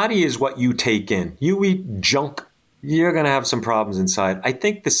body is what you take in. You eat junk, you're going to have some problems inside. I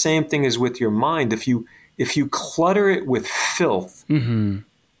think the same thing is with your mind. If you clutter it with filth,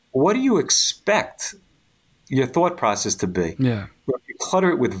 what do you expect your thought process to be? Yeah. Or if you clutter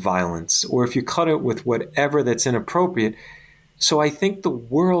it with violence, or if you clutter it with whatever that's inappropriate. So I think the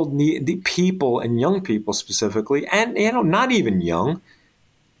world the people, and young people specifically, and not even young,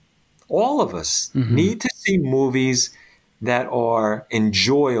 all of us need to see movies that are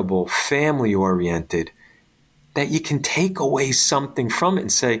enjoyable, family oriented, that you can take away something from it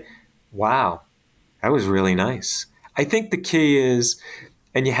and say, wow, that was really nice. I think the key is,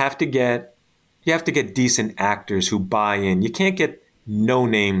 and you have to get decent actors who buy in. You can't get no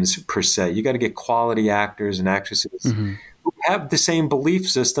names per se. You got to get quality actors and actresses who have the same belief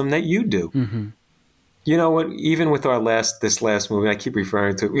system that you do. You know what? Even with this last movie, I keep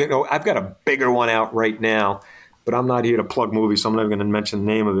referring to. I've got a bigger one out right now, but I'm not here to plug movies, so I'm not going to mention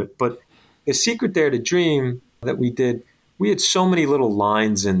the name of it. But The Secret Dare to Dream that we did, we had so many little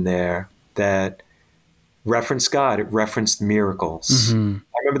lines in there that referenced God. It referenced miracles. I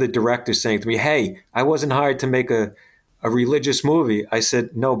remember the director saying to me, "Hey, I wasn't hired to make a religious movie." I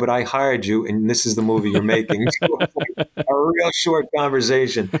said, "No, but I hired you, and this is the movie you're making." A real short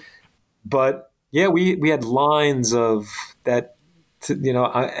conversation. But yeah, we had lines of that,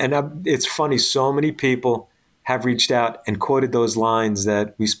 it's funny. So many people have reached out and quoted those lines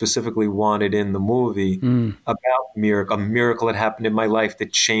that we specifically wanted in the movie about a miracle that happened in my life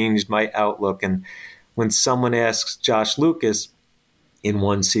that changed my outlook. And when someone asks Josh Lucas in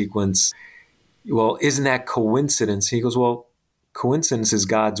one sequence, well, isn't that coincidence? He goes, well, coincidence is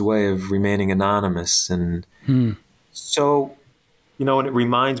God's way of remaining anonymous. And so, and it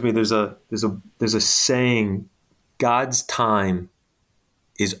reminds me, there's a saying, God's time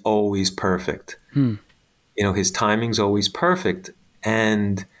is always perfect. His timing's always perfect.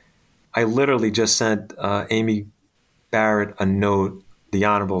 And I literally just sent Amy Barrett a note, the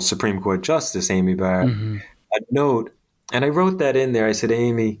Honorable Supreme Court Justice Amy Barrett, a note. And I wrote that in there. I said,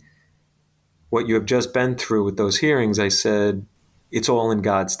 Amy, what you have just been through with those hearings, I said, it's all in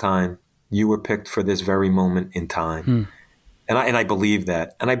God's time. You were picked for this very moment in time. And I believe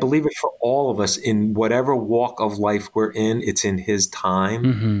that. And I believe it for all of us in whatever walk of life we're in. It's in his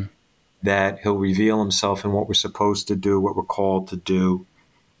time that he'll reveal himself in what we're supposed to do, what we're called to do.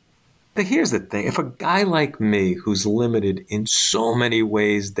 But here's the thing. If a guy like me, who's limited in so many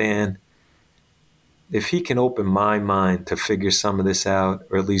ways, Dan, if he can open my mind to figure some of this out,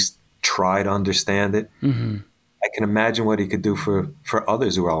 or at least try to understand it, I can imagine what he could do for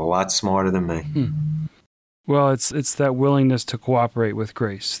others who are a lot smarter than me. Well, it's that willingness to cooperate with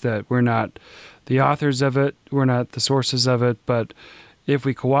grace, that we're not the authors of it, we're not the sources of it, but if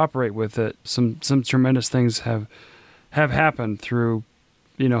we cooperate with it, some tremendous things have happened through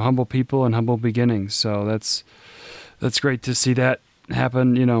humble people and humble beginnings. So that's great to see that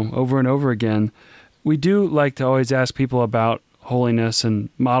happen, over and over again. We do like to always ask people about holiness and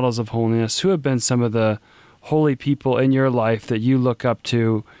models of holiness. Who have been some of the holy people in your life that you look up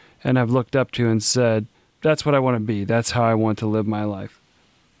to and have looked up to and said, that's what I want to be. That's how I want to live my life?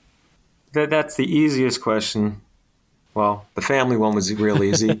 That's the easiest question. Well, the family one was real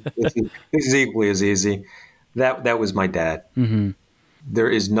easy. This is equally as easy. That was my dad. There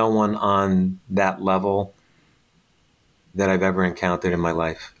is no one on that level that I've ever encountered in my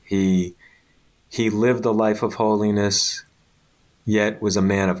life. He lived a life of holiness, yet was a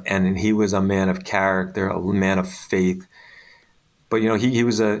man of, and he was a man of character, a man of faith. But he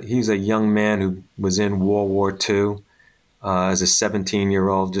was a young man who was in World War II as a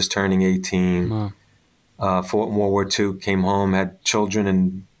 17-year-old, just turning 18. Wow. fought in World War II, came home, had children,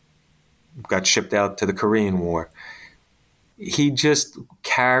 and got shipped out to the Korean War. He just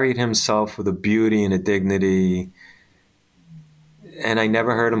carried himself with a beauty and a dignity, and I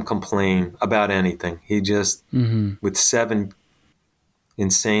never heard him complain about anything. He just, with 7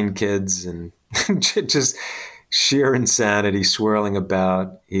 insane kids and just sheer insanity swirling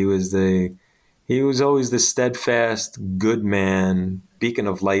about, he was always the steadfast, good man, beacon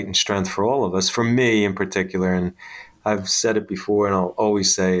of light and strength for all of us, for me in particular. And I've said it before and I'll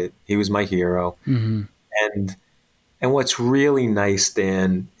always say it. He was my hero. And what's really nice,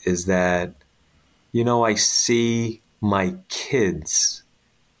 Dan, is that, I see my kids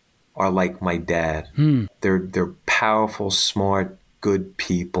are like my dad. They're powerful, smart, good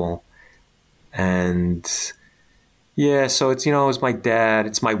people. And yeah, so it's, it's my dad,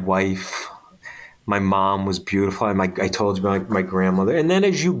 it's my wife. My mom was beautiful. I told you about my grandmother. And then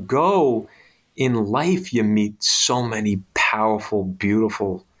as you go in life, you meet so many powerful,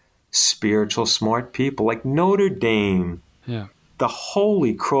 beautiful, spiritual, smart people like Notre Dame. Yeah. The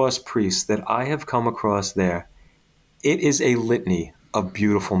Holy Cross priests that I have come across there, it is a litany of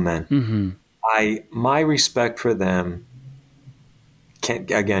beautiful men. My respect for them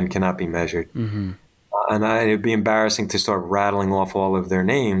cannot be measured. And it'd be embarrassing to start rattling off all of their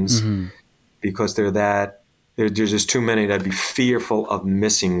names because there's just too many that I'd be fearful of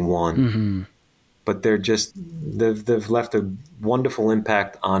missing one. But they've left a wonderful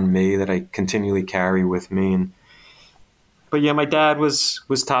impact on me that I continually carry with me. But yeah, my dad was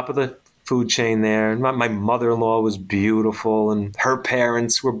top of the food chain there. And my mother-in-law was beautiful, and her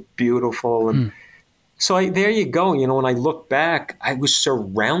parents were beautiful. And so there you go. When I look back, I was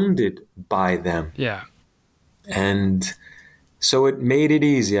surrounded by them. Yeah. And so it made it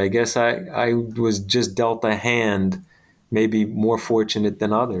easy. I guess I was just dealt a hand, maybe more fortunate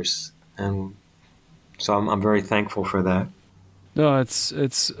than others. And so I'm very thankful for that. No,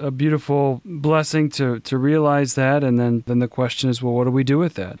 it's a beautiful blessing to realize that. And then the question is, well, what do we do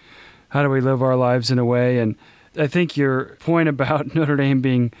with that? How do we live our lives in a way? And I think your point about Notre Dame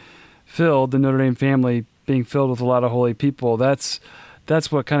being filled, the Notre Dame family being filled with a lot of holy people, that's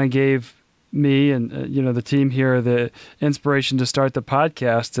what kind of gave me and the team here the inspiration to start the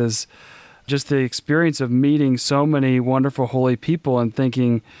podcast, is just the experience of meeting so many wonderful holy people and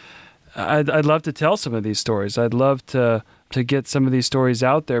thinking, I'd love to tell some of these stories. I'd love to get some of these stories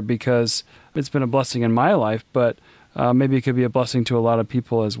out there because it's been a blessing in my life, but maybe it could be a blessing to a lot of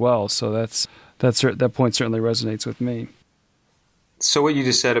people as well. So that point certainly resonates with me. So what you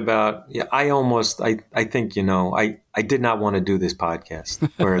just said about, I think, I did not want to do this podcast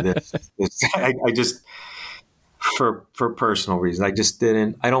or this I just, for personal reasons,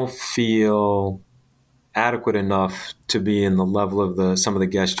 I don't feel adequate enough to be in the level of some of the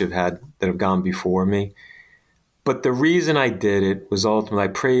guests you've had that have gone before me. But the reason I did it was ultimately I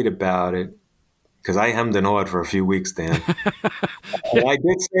prayed about it because I hemmed and hawed for a few weeks, Dan. And I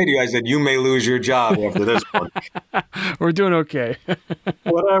did say to you, I said, you may lose your job after this one. We're doing okay.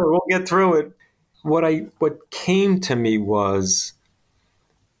 Whatever, we'll get through it. What came to me was,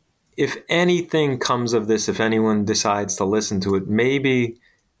 if anything comes of this, if anyone decides to listen to it, maybe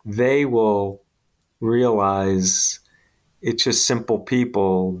they will realize it's just simple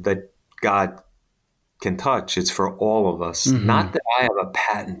people that God can touch. It's for all of us. Not that I have a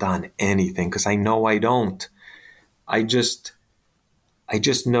patent on anything, because I know I don't. I just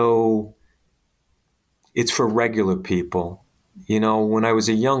know it's for regular people. When I was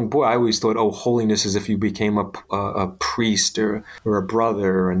a young boy, I always thought, holiness is if you became a priest or a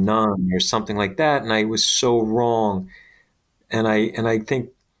brother or a nun or something like that. And I was so wrong. And I think,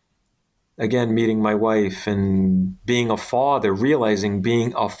 again, meeting my wife and being a father, realizing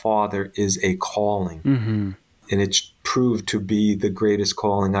being a father is a calling. And it's proved to be the greatest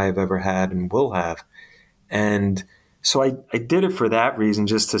calling I have ever had and will have. And so I did it for that reason,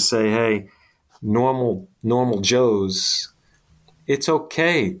 just to say, hey, normal Joes, it's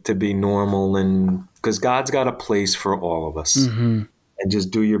okay to be normal, and because God's got a place for all of us. And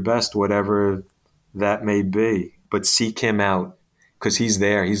just do your best, whatever that may be. But seek him out, because he's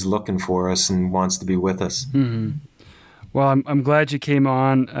there. He's looking for us and wants to be with us. Well, I'm glad you came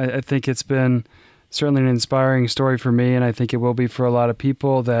on. I think it's been certainly an inspiring story for me, and I think it will be for a lot of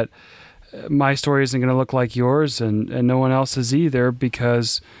people, that my story isn't going to look like yours, and no one else's either,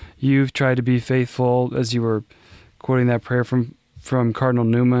 because you've tried to be faithful, as you were quoting that prayer from Cardinal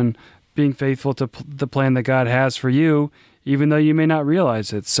Newman, being faithful to the plan that God has for you, even though you may not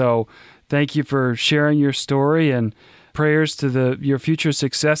realize it. So thank you for sharing your story, and prayers to your future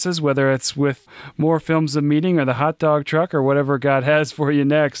successes, whether it's with more Films of Meeting or the hot dog truck or whatever God has for you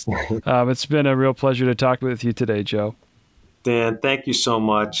next. It's been a real pleasure to talk with you today, Joe. Dan, thank you so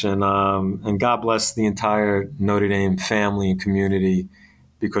much, and God bless the entire Notre Dame family and community,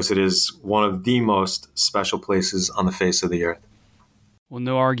 because it is one of the most special places on the face of the earth. Well,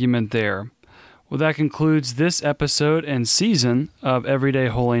 no argument there. Well, that concludes this episode and season of Everyday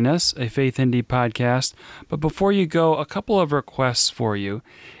Holiness, a Faith Indy podcast. But before you go, a couple of requests for you.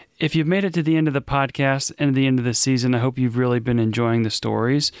 If you've made it to the end of the podcast and the end of the season, I hope you've really been enjoying the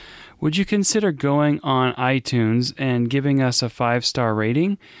stories. Would you consider going on iTunes and giving us a 5-star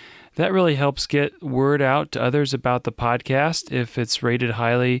rating? That really helps get word out to others about the podcast if it's rated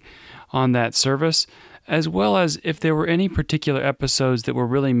highly on that service, as well as if there were any particular episodes that were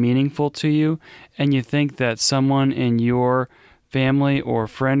really meaningful to you and you think that someone in your family or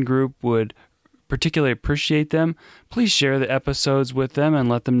friend group would particularly appreciate them, please share the episodes with them and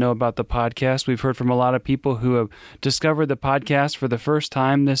let them know about the podcast. We've heard from a lot of people who have discovered the podcast for the first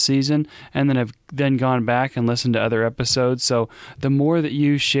time this season and then have gone back and listened to other episodes. So the more that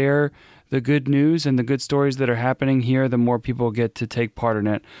you share the good news and the good stories that are happening here, the more people get to take part in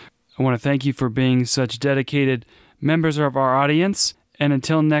it. I want to thank you for being such dedicated members of our audience. And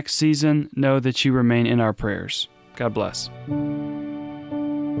until next season, know that you remain in our prayers. God bless.